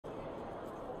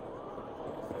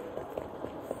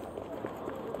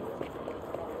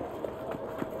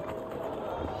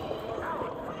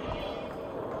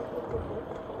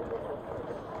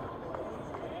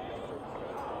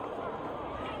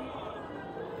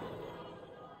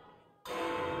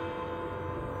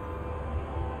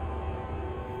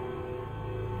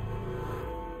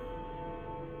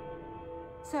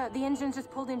Sir, the engine's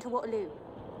just pulled into Waterloo.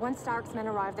 Once Starrick's men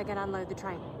arrive, they're gonna unload the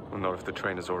train. Well, not if the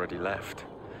train has already left.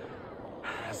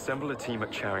 Assemble a team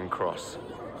at Charing Cross.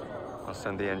 I'll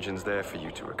send the engines there for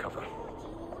you to recover.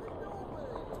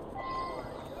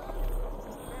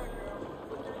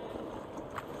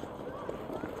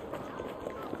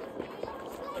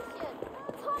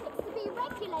 Tonics to be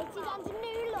regulated under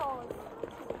new laws.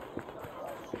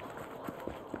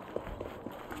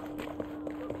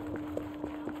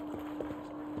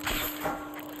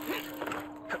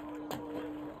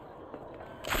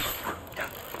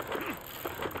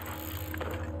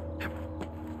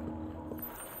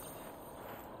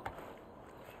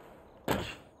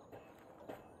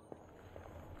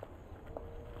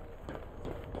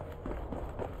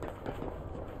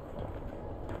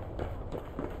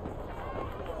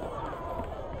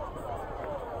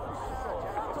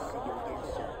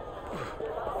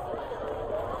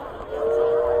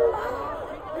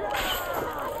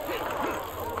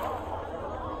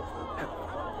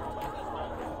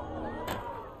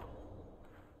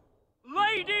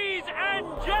 Ladies and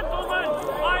gentlemen,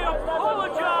 I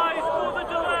apologize for the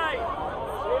delay.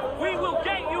 We will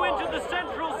get you into the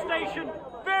central station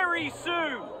very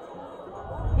soon.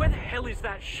 Where the hell is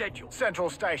that schedule? Central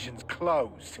Station's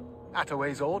closed.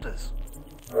 Attaway's orders.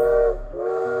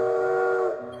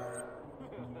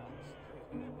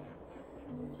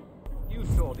 You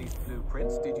saw these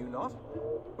blueprints, did you not?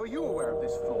 Were you aware of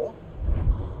this flaw?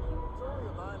 It's only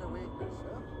a minor weakness,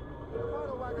 sir. The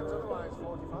final wagon's otherwise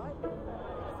 45.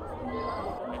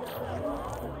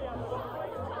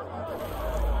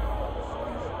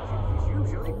 He's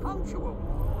usually punctual.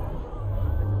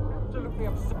 Absolutely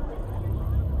absurd.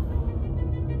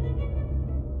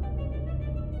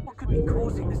 What could be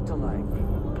causing this delay?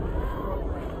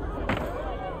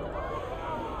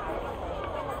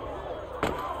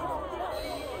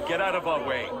 Get out of our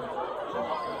way.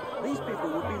 These people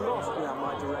would be lost without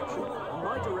my direction, and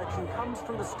my direction comes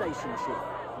from the station ship.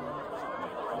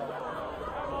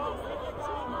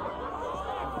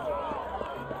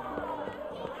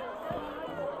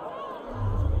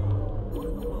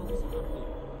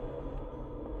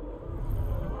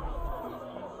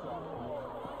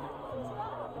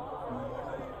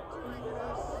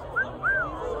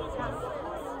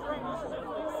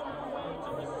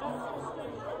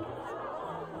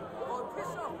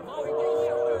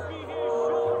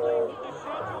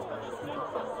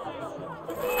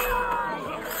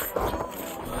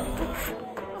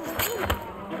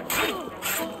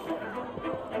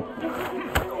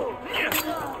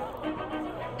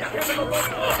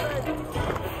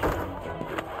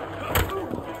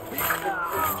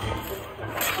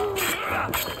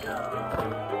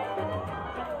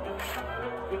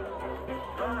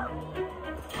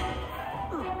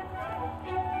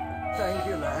 Thank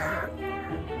you, lad.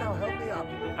 Now help me up.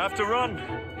 Have to run.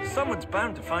 Someone's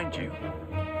bound to find you.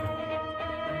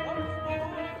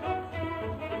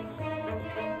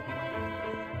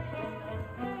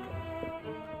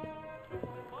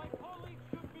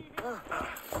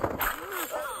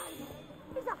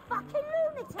 He's a fucking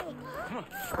lunatic.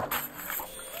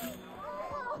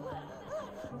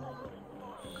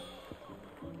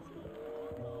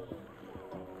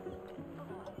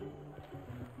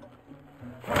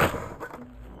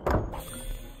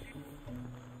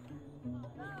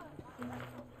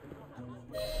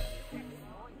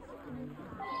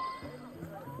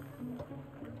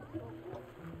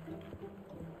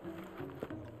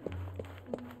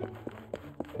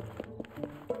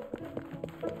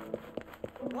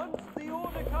 Once the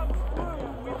order comes through,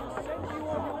 we will send you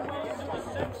on your way to the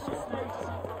central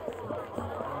station.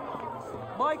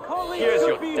 My colleague Here's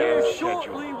your should be damn here schedule.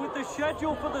 shortly with the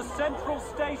schedule for the central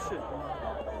station.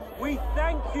 We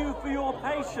thank you for your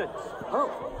patience.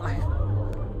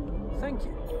 Thank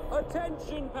you.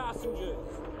 Attention passengers.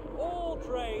 All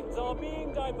trains are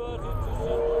being diverted to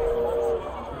central station.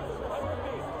 I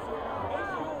repeat, make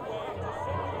your way to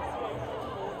central station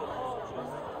for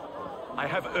departure. I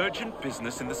have urgent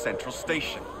business in the central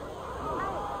station.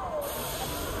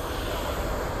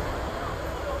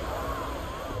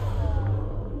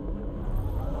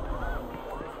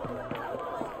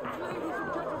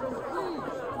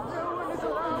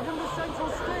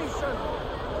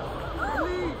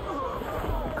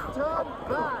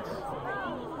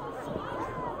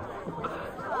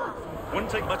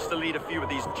 Wouldn't take much to lead a few of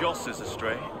these josses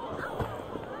astray.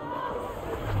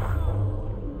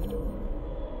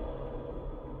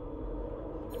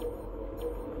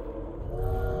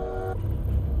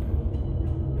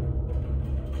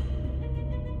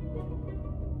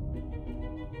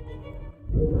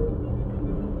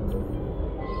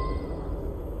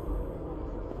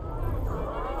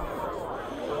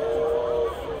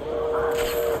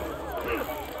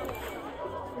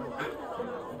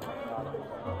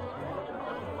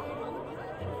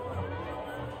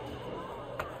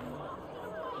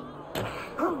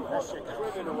 Unless you're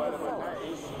cribbing away with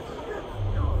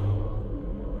days.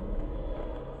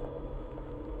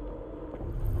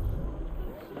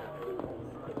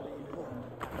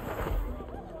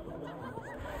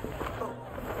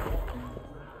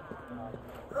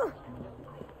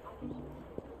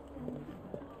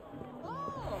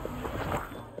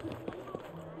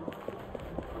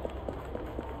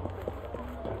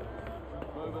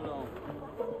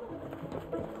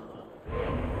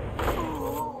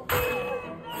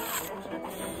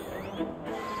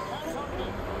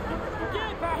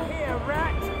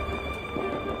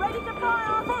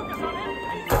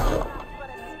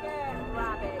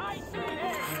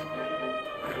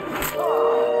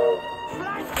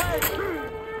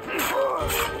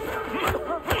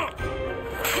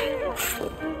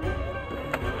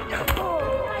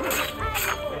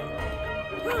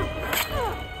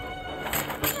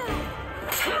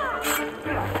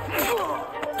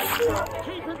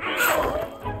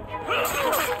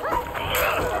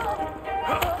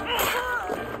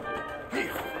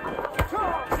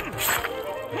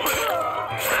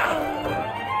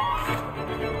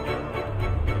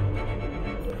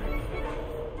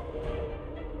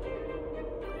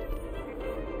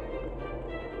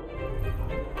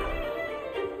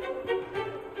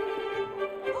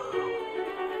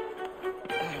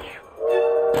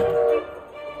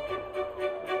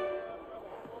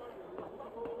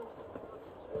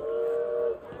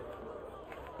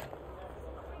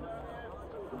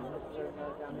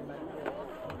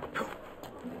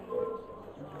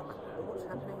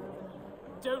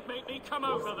 Don't make me come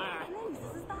over there!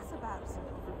 What is that about?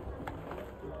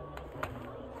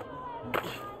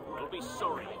 You'll be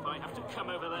sorry if I have to come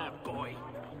over there, boy.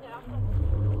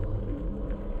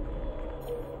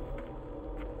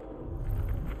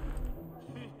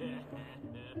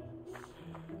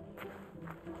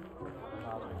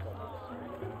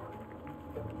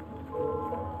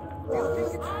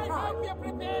 I hope you're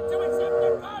prepared to accept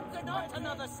the gods and not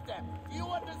another step. Do you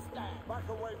understand? Back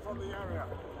away from the area.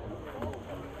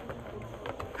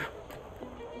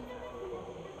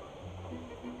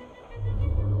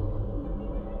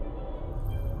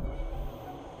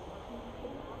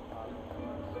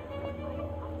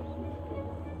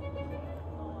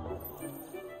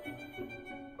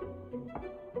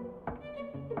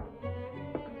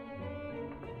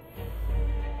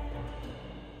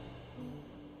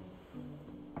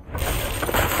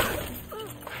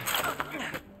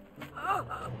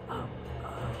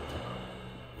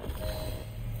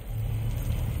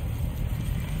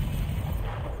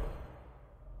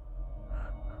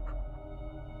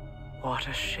 What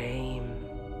a shame.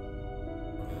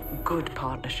 Good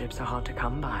partnerships are hard to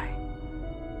come by.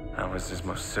 Ours is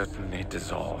most certainly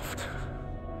dissolved.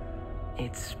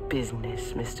 It's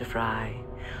business, Mr. Fry.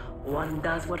 One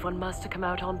does what one must to come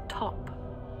out on top.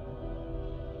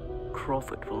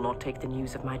 Crawford will not take the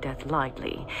news of my death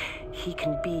lightly. He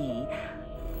can be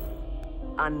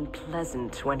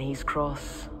unpleasant when he's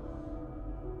cross.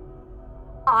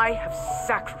 I have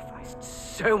sacrificed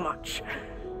so much.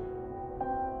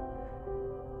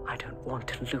 I don't want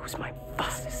to lose my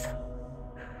buzz.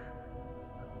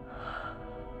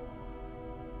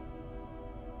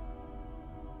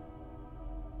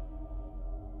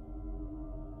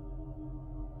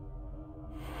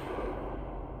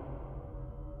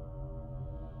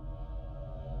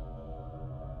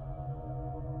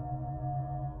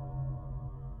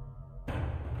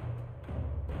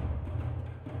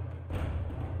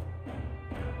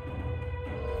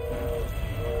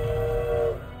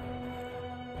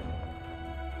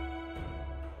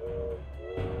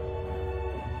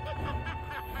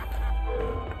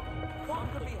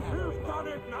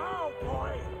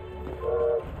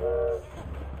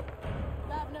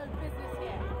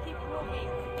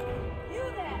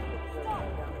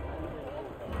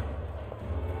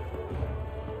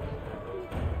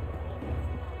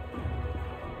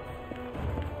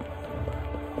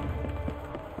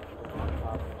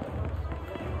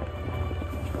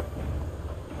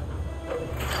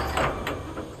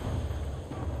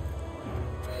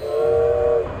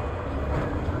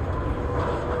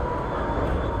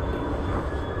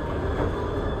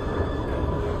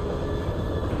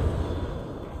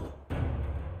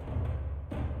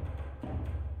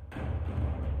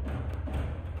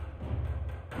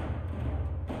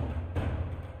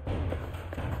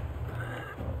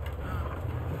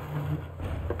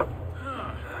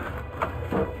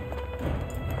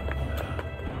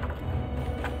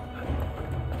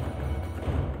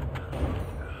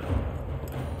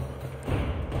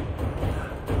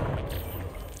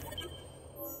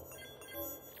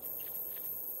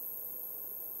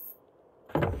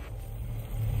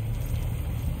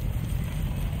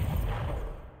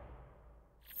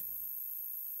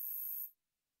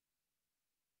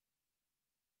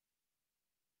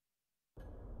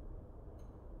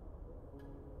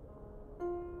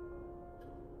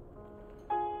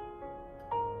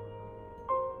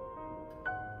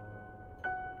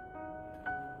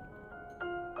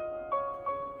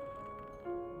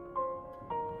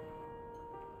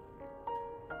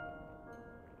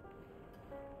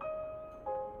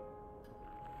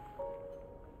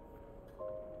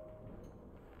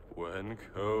 when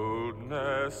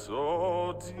coldness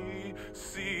or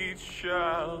deceit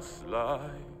shall slide,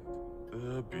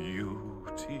 the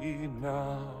beauty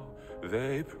now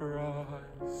they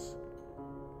prize,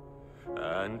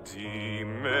 and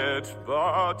deem it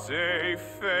but a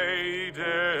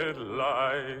faded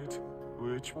light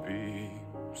which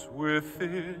beams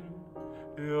within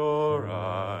your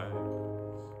eyes.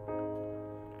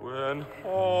 When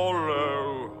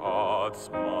hollow hearts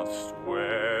must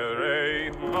wear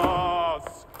a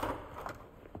mask.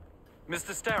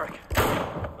 Mr. Starrick!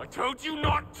 I told you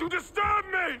not to disturb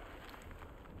me!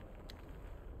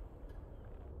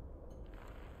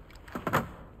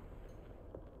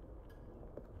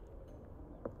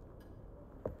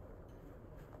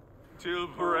 Till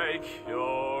break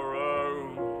your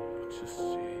own to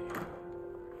see.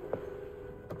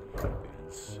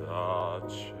 In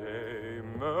such a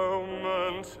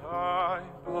moment I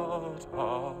but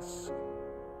ask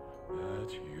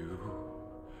that you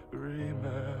remember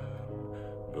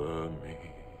me.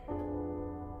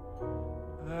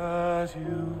 That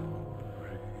you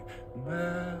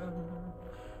remember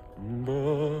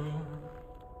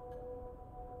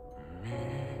me.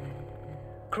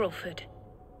 Crawford.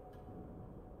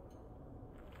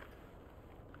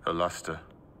 Her luster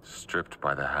stripped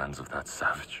by the hands of that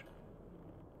savage.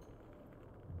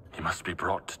 He must be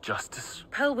brought to justice.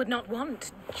 Pearl would not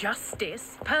want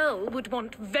justice. Pearl would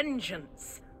want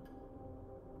vengeance.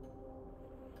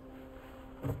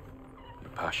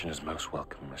 Your passion is most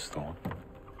welcome, Miss Thorne.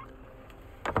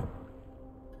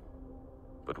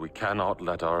 But we cannot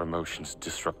let our emotions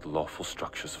disrupt the lawful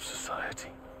structures of society.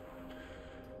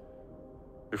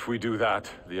 If we do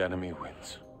that, the enemy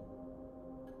wins.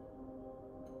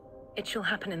 It shall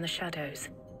happen in the shadows.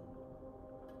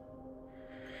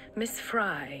 Miss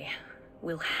Fry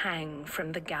will hang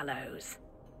from the gallows,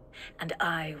 and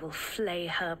I will flay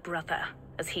her brother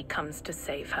as he comes to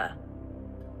save her.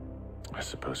 I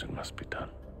suppose it must be done.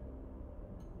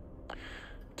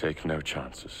 Take no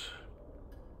chances.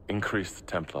 Increase the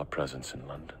Templar presence in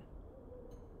London.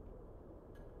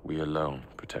 We alone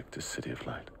protect this city of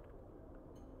light.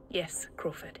 Yes,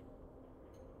 Crawford.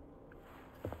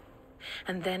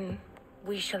 And then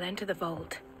we shall enter the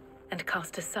vault and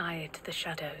cast aside the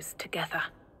shadows together.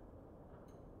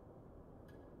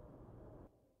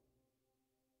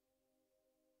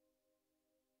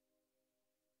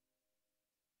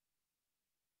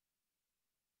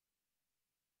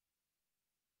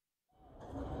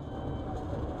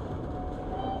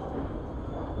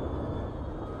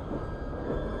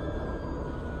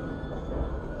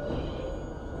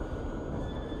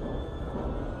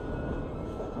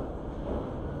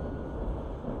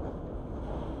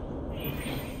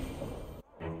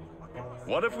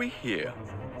 What have we here?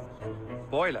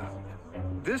 Boiler.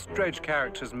 This Dredge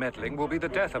character's meddling will be the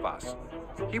death of us.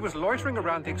 He was loitering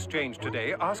around the exchange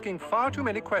today, asking far too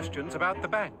many questions about the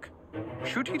bank.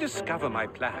 Should he discover my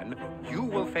plan, you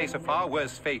will face a far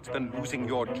worse fate than losing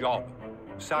your job.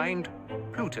 Signed,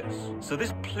 Plutus. So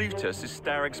this Plutus is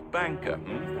Starrick's banker,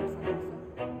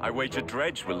 hmm? I wager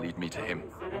Dredge will lead me to him.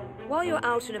 While you're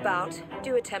out and about,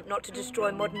 do attempt not to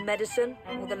destroy modern medicine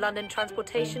or the London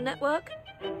transportation network.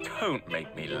 Don't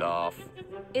make me laugh.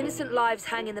 Innocent lives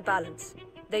hang in the balance.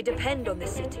 They depend on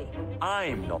this city.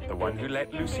 I'm not the one who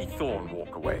let Lucy Thorne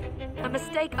walk away. A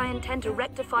mistake I intend to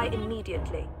rectify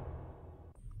immediately.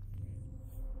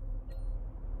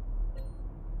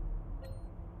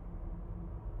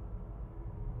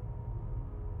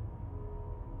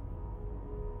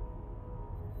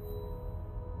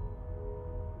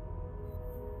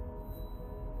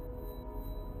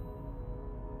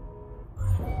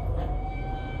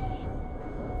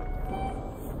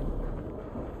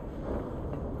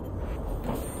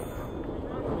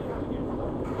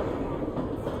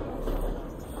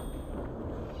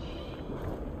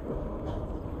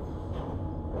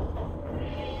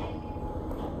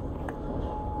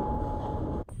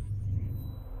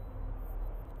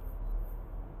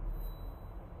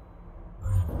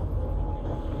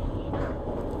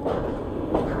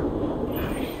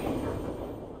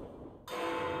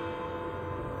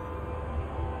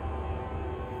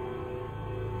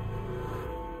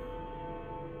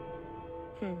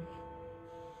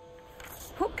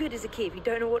 What good is a key if you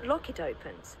don't know what lock it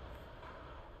opens?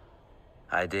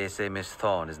 I dare say Miss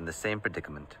Thorne is in the same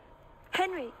predicament.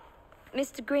 Henry!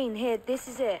 Mr. Green, here, this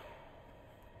is it.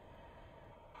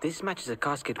 This matches a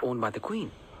casket owned by the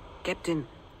Queen, kept in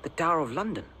the Tower of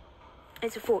London.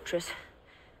 It's a fortress.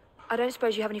 I don't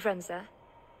suppose you have any friends there?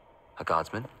 A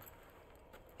guardsman?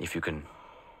 If you can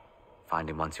find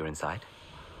him once you're inside.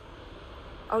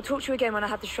 I'll talk to you again when I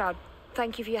have the shroud.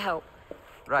 Thank you for your help.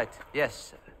 Right,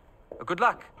 yes. Good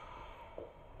luck.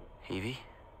 Evie?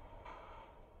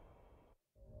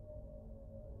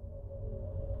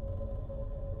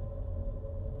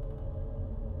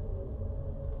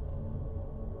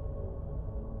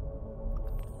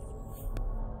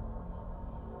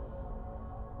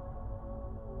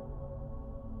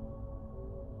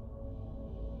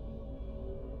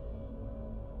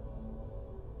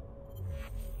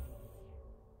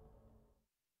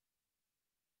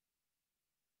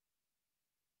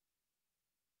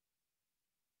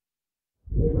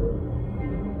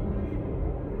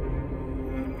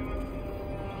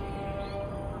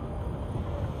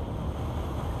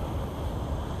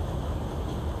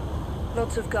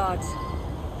 Lots of guards.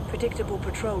 Predictable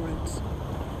patrol routes.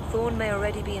 Thorn may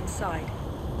already be inside.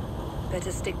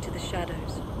 Better stick to the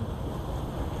shadows.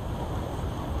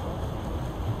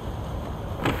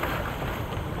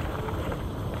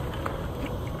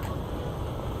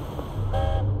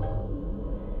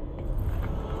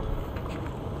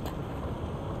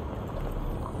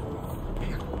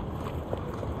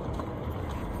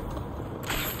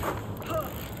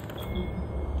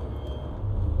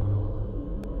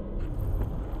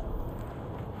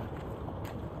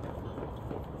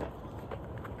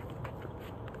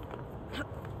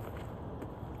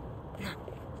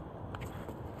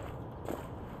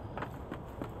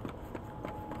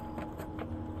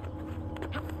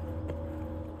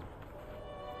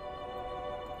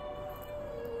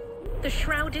 The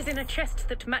shroud is in a chest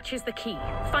that matches the key.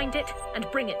 Find it and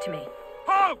bring it to me.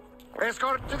 Halt!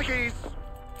 Escort to the keys.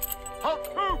 Halt!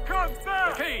 Who comes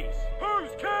there? The keys. Whose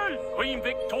keys? Queen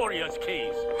Victoria's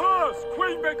keys. Hers!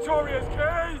 Queen Victoria's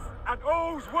keys! And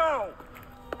all's well!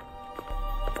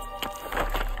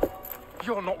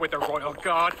 You're not with the Royal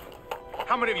Guard.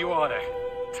 How many of you are there?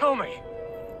 Tell me.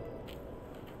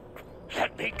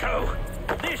 Let me go.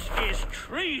 This is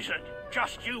treason.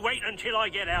 Just you wait until I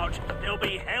get out. There'll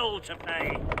be hell to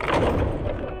pay.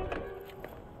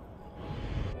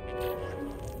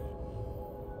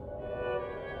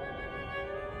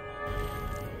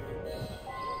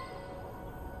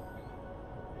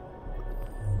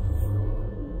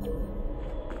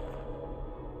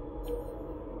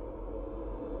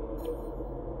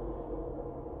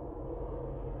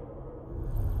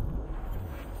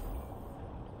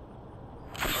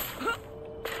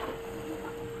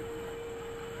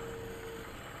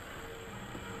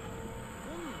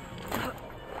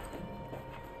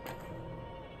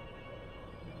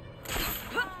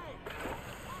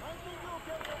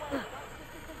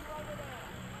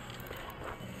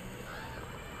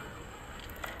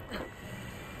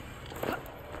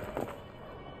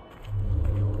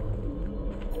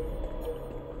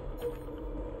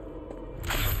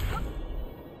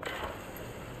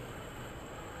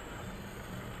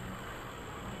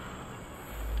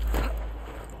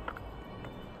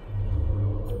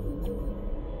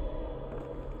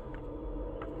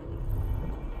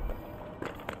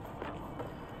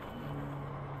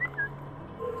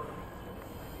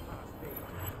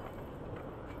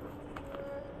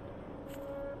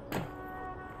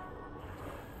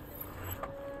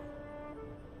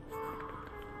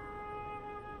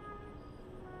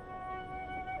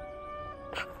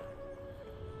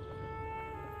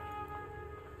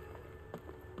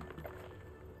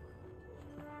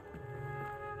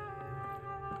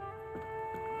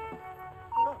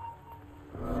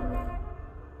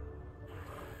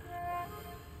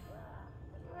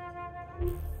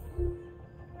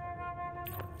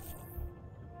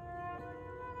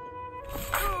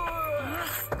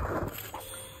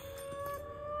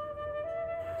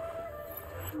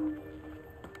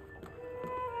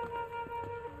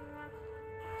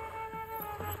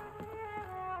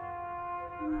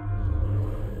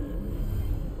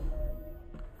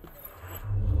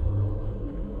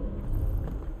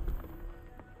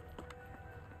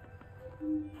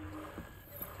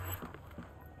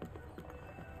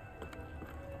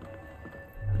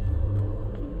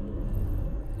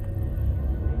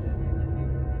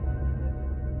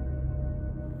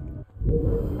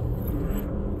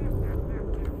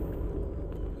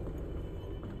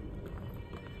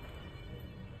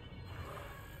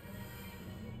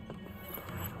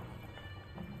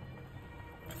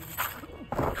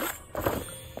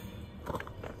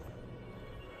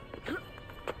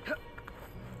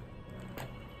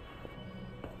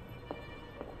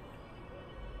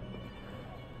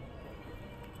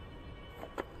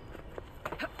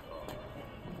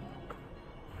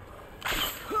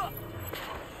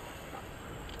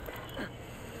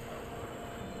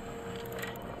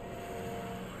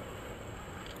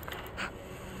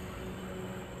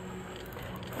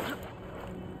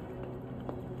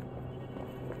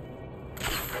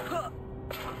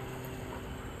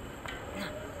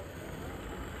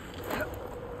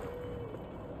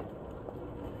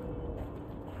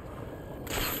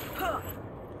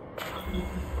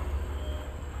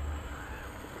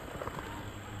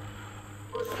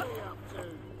 What's he up to?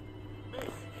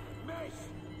 Miss! Miss!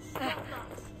 Stop that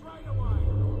straight away!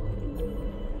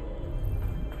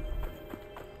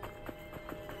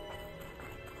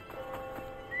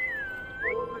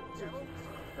 What the devil?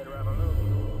 Better have a look.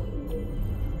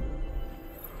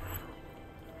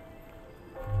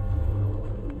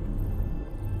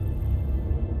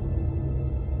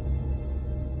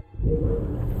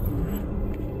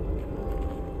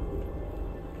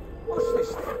 What's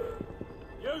this thing?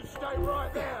 You stay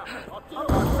right there! I'll do it!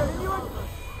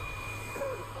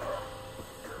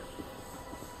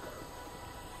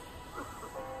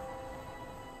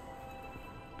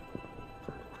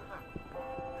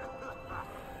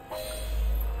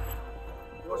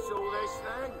 What's all this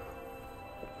then?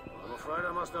 I'm afraid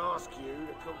I must ask you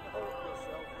to comport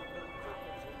yourself with no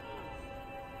dignity.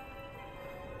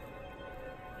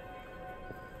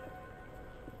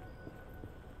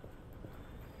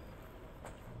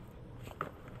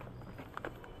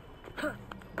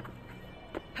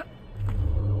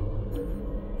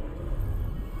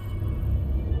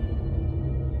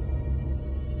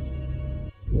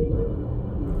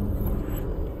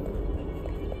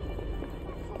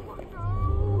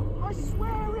 I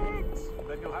swear it!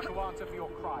 Then you'll have to answer for your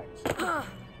crimes.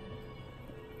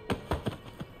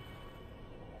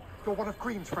 You're one of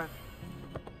Green's friend.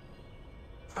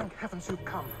 Thank heavens you've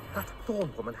come. That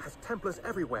Thorn woman has Templars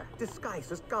everywhere,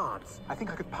 disguised as guards. I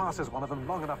think I could pass as one of them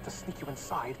long enough to sneak you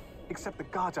inside, except the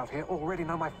guards out here already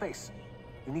know my face.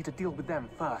 You need to deal with them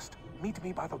first. Meet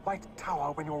me by the White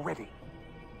Tower when you're ready.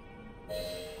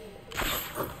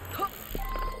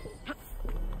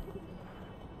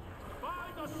 By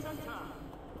the center!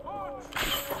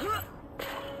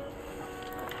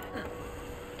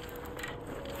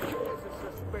 Here's a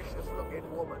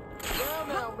suspicious-looking woman.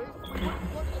 Now, miss, we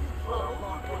wouldn't want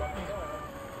any trouble.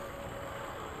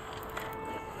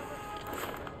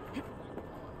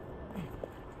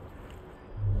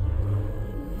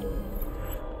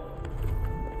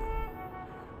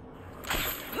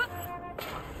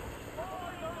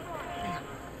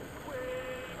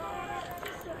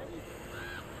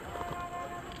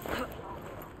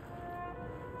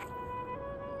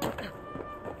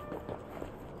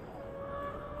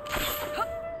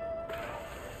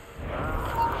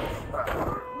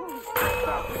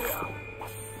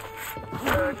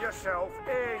 Turn yourself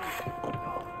in.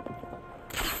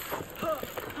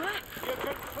 You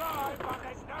can fly, but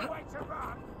there's no way to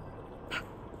run.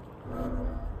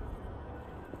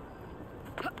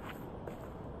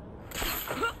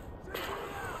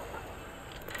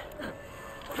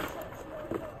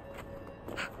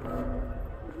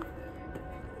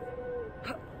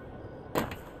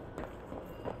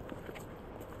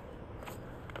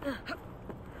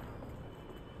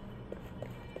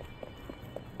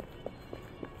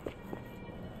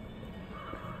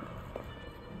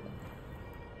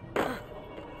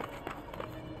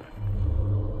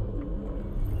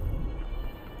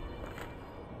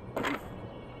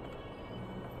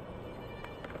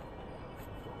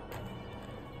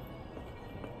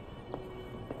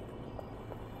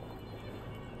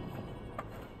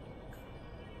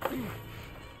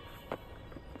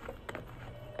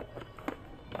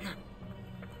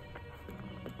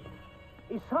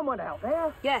 Is someone out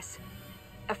there? Yes.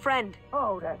 A friend.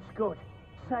 Oh, that's good.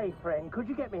 Say, friend, could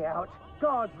you get me out?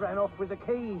 Guards ran off with the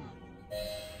keys.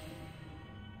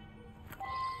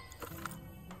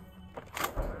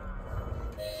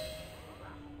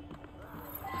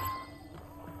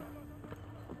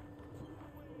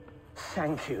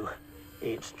 Thank you.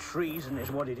 It's treason is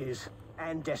what it is,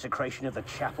 and desecration of the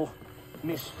chapel.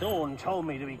 Miss Thorne told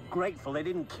me to be grateful they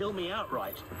didn't kill me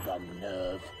outright. The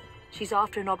nerve. She's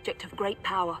after an object of great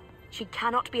power. She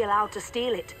cannot be allowed to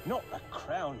steal it. Not the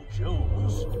crown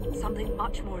jewels. Something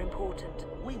much more important.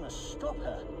 We must stop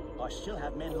her. I still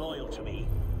have men loyal to me.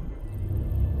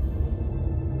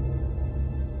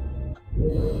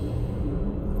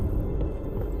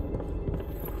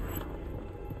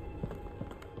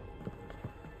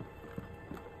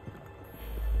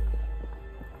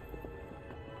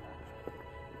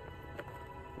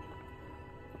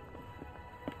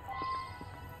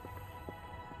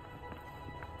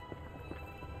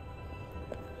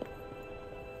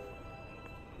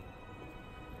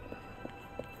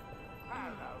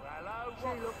 She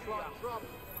looks like trouble.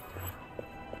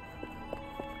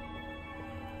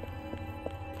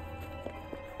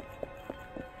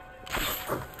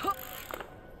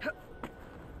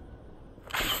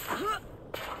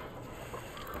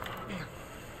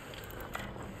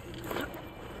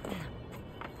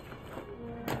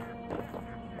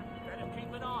 Better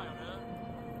keep an eye on her.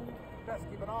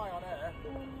 Best keep an eye on her.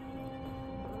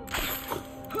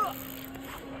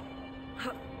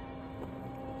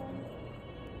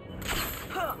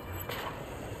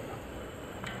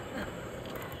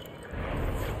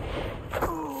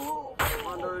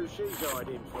 Wonder who she's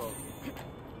hiding from.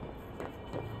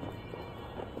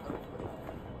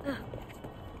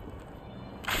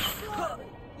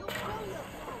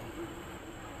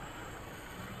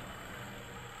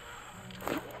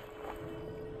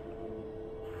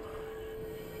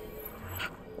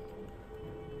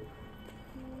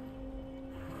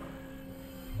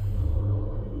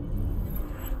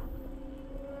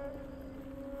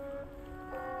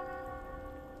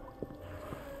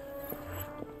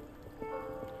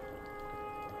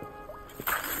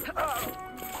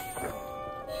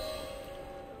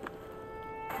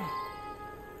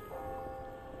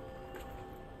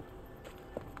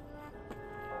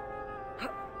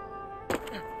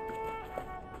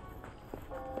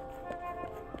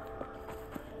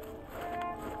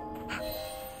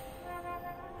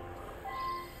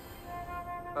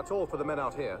 That's all for the men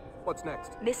out here. What's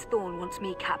next? Miss Thorne wants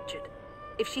me captured.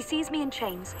 If she sees me in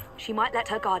chains, she might let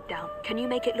her guard down. Can you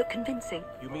make it look convincing?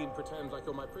 You mean pretend like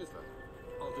you're my prisoner?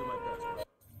 I'll do my best.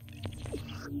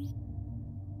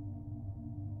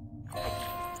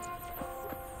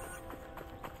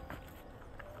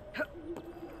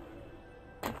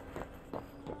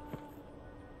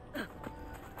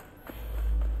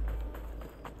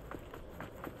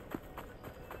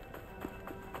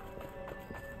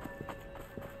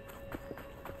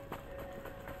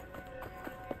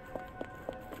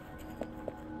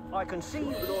 I can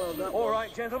see. All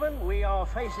right, gentlemen, we are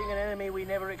facing an enemy we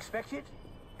never expected.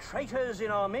 Traitors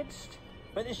in our midst.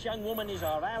 But this young woman is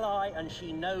our ally and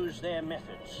she knows their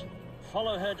methods.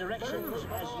 Follow her directions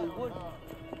as you would.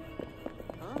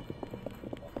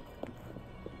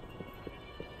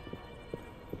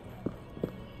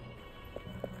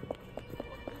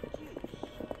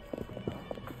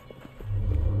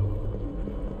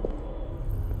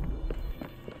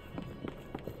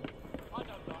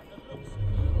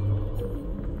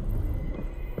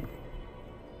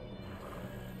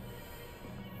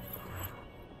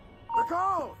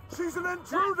 Nicole! She's an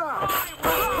intruder!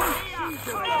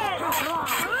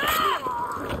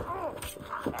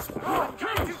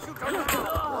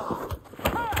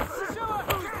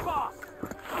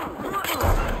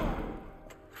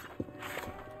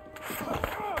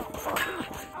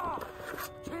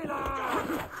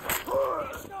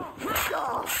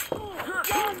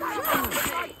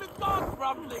 Like the dog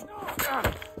rumbling!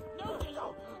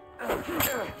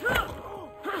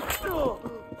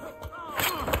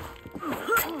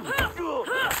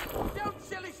 Don't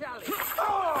shilly-shally!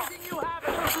 Everything you have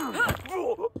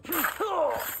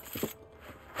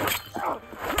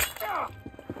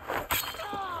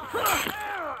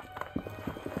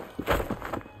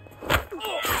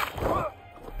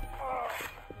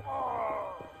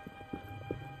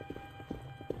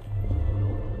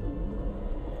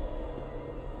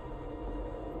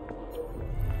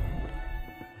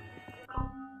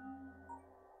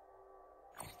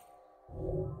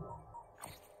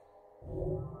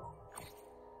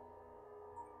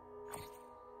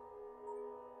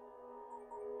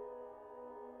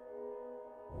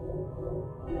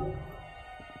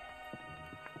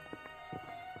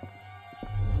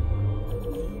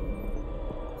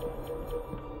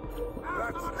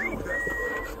Let's do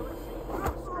this!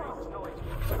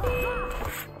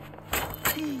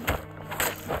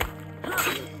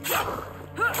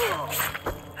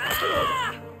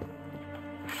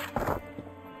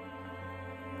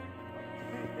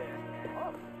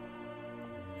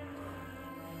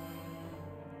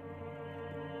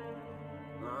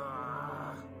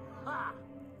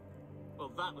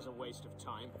 Well, that was a waste of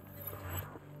time.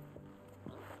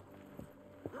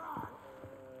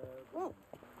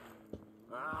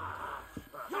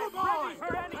 You're ready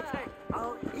for anything!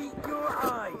 I'll eat your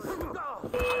eyes! I've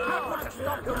got to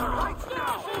stop them right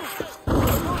now!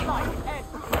 Your life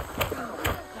ends!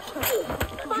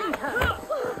 Find her!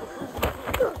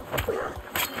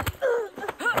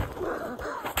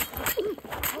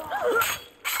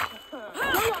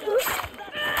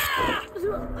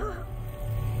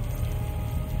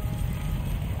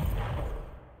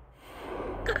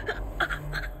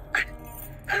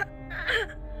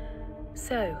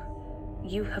 So,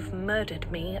 you have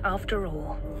murdered me after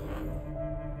all.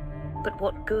 But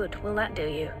what good will that do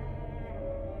you?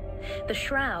 The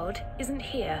shroud isn't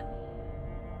here.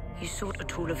 You sought a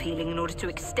tool of healing in order to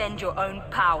extend your own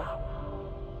power.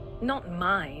 Not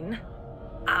mine.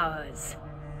 Ours.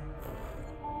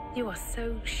 You are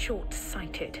so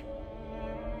short-sighted.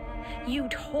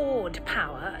 You'd hoard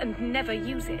power and never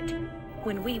use it.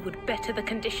 when we would better the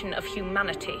condition of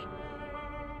humanity.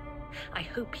 I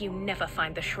hope you never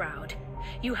find the Shroud.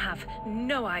 You have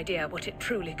no idea what it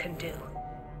truly can do.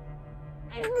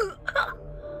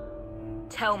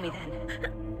 Tell me then.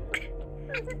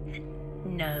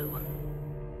 No.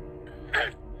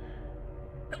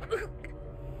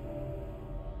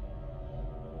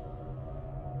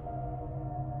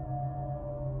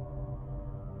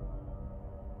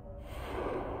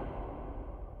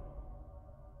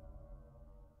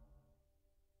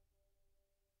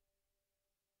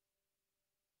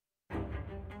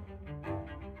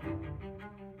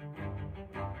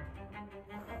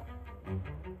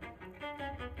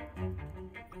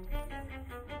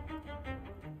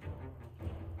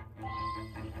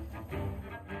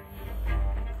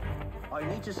 I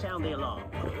need to sound the alarm.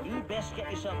 You best get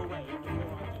yourself away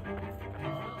before I do.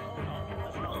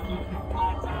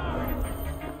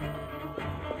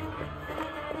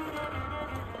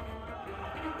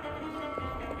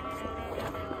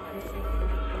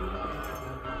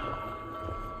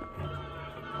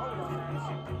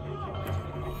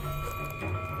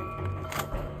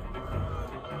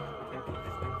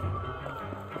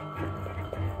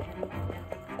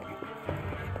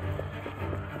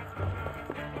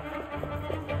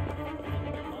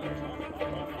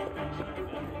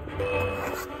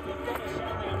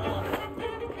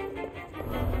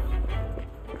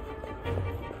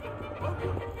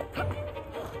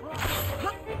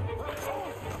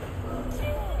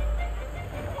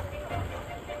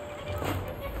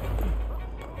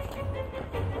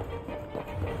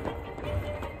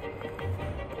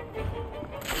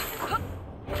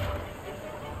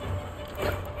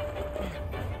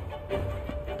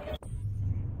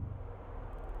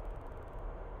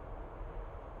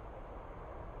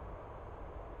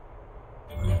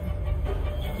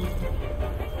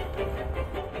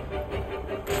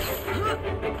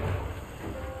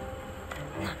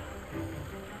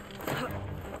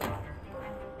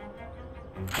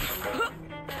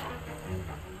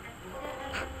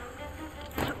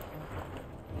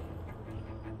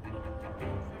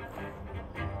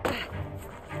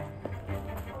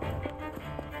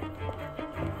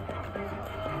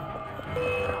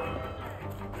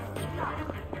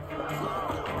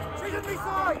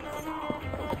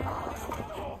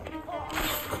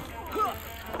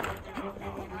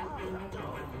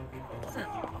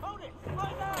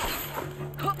 Hold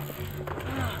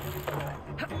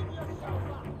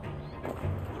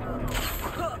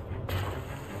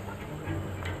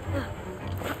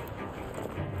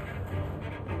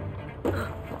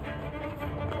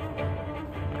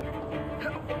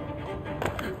on.